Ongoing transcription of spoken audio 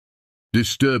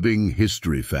Disturbing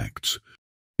history facts.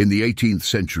 In the 18th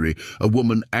century, a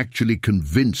woman actually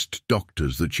convinced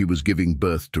doctors that she was giving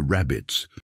birth to rabbits.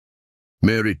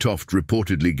 Mary Toft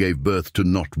reportedly gave birth to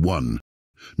not one,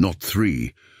 not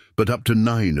three, but up to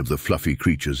 9 of the fluffy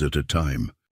creatures at a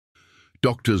time.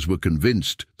 Doctors were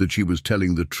convinced that she was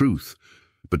telling the truth,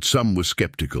 but some were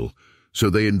skeptical, so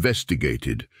they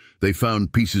investigated. They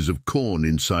found pieces of corn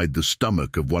inside the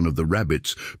stomach of one of the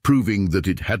rabbits, proving that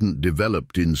it hadn't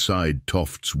developed inside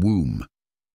Toft's womb.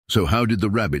 So how did the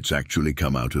rabbits actually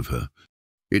come out of her?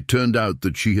 It turned out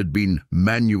that she had been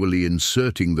manually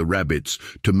inserting the rabbits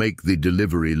to make the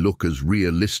delivery look as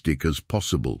realistic as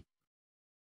possible.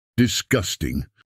 Disgusting.